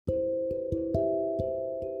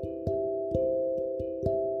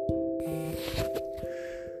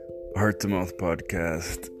Heart to Mouth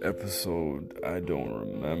Podcast episode, I don't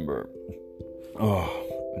remember.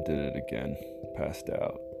 Oh, I did it again. Passed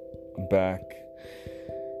out. I'm back.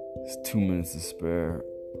 It's 2 minutes to spare.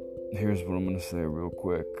 Here's what I'm going to say real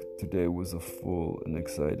quick. Today was a full and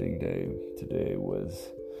exciting day. Today was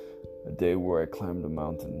a day where I climbed a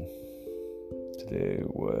mountain. Today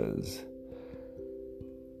was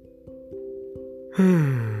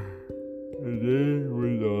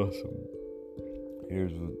awesome.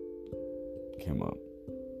 Here's what came up.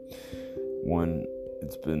 One,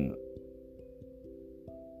 it's been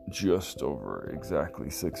just over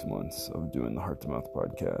exactly 6 months of doing the Heart to Mouth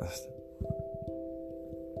podcast.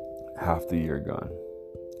 Half the year gone.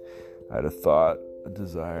 I had a thought, a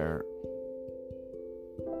desire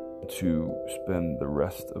to spend the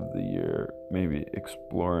rest of the year maybe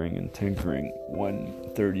exploring and tinkering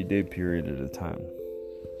one 30-day period at a time.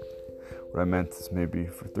 What I meant is maybe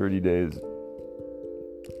for 30 days,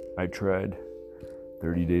 I tried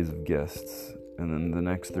 30 days of guests, and then the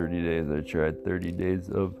next 30 days, I tried 30 days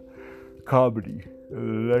of comedy,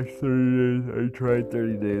 and the next 30 days, I tried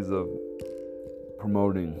 30 days of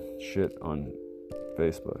promoting shit on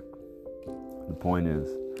Facebook. The point is,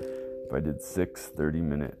 if I did 6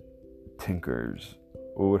 30-minute tinkers,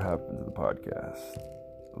 what would happen to the podcast?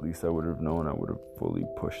 At least I would have known I would have fully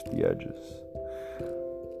pushed the edges,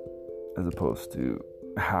 as opposed to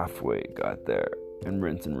halfway got there and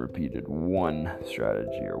rinse and repeated one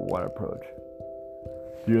strategy or one approach.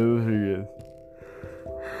 The other thing is,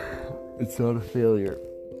 it's not a failure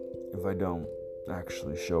if I don't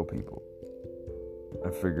actually show people.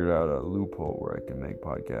 I figured out a loophole where I can make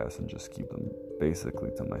podcasts and just keep them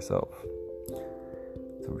basically to myself.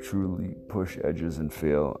 To truly push edges and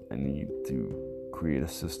fail, I need to create a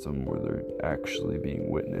system where they're actually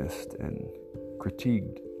being witnessed and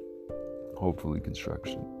critiqued, hopefully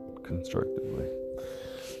constructively.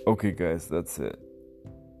 Okay, guys, that's it.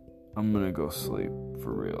 I'm gonna go sleep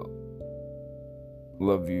for real.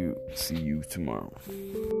 Love you. See you tomorrow.